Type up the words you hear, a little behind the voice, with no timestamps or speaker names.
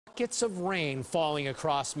buckets of rain falling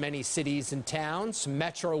across many cities and towns.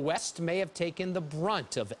 Metro West may have taken the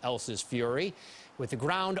brunt of Elsa's fury. With the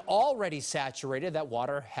ground already saturated, that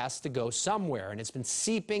water has to go somewhere, and it's been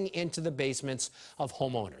seeping into the basements of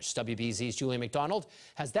homeowners. WBZ's Juli McDonald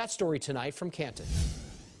has that story tonight from Canton.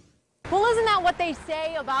 Well, isn't that what they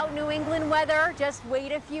say about New England weather? Just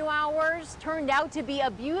wait a few hours. Turned out to be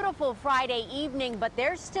a beautiful Friday evening, but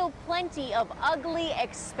there's still plenty of ugly,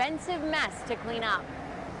 expensive mess to clean up.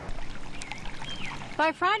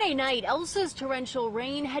 By Friday night, Elsa's torrential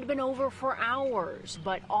rain had been over for hours,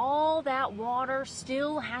 but all that water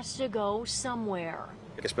still has to go somewhere.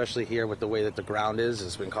 Especially here with the way that the ground is,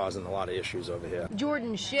 it's been causing a lot of issues over here.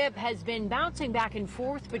 Jordan's ship has been bouncing back and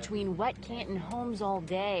forth between wet Canton homes all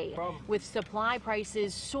day. With supply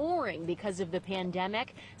prices soaring because of the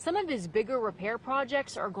pandemic, some of his bigger repair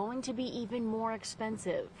projects are going to be even more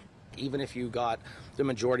expensive. Even if you got the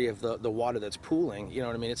majority of the water that's pooling, you know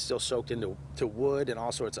what I mean, it's still soaked into wood and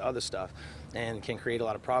all sorts of other stuff and can create a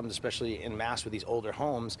lot of problems, especially in mass with these older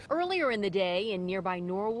homes. Earlier in the day in nearby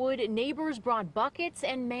Norwood, neighbors brought buckets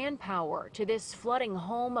and manpower to this flooding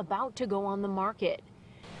home about to go on the market.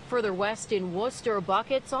 Further west in Worcester,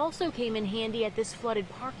 buckets also came in handy at this flooded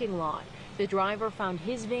parking lot. The driver found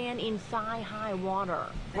his van in thigh-high water.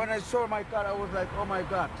 When I saw my car, I was like, oh my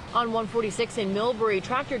God. On 146 in Millbury,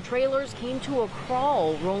 tractor trailers came to a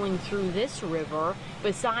crawl rolling through this river.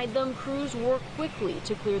 Beside them, crews worked quickly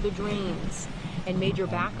to clear the drains. And major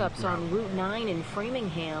backups on Route 9 in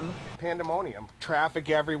Framingham. Pandemonium. Traffic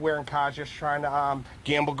everywhere and cars just trying to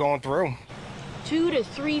gamble going through. 2 to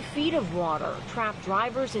 3 feet of water trapped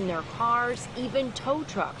drivers in their cars. Even tow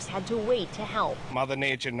trucks had to wait to help. Mother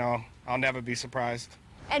Nature, no. I'll never be surprised.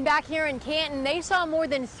 And back here in Canton, they saw more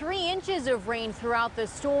than 3 inches of rain throughout the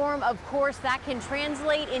storm. Of course, that can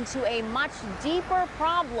translate into a much deeper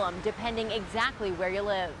problem depending exactly where you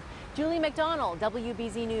live. Juli McDonald,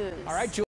 WBZ News. All right, Juli.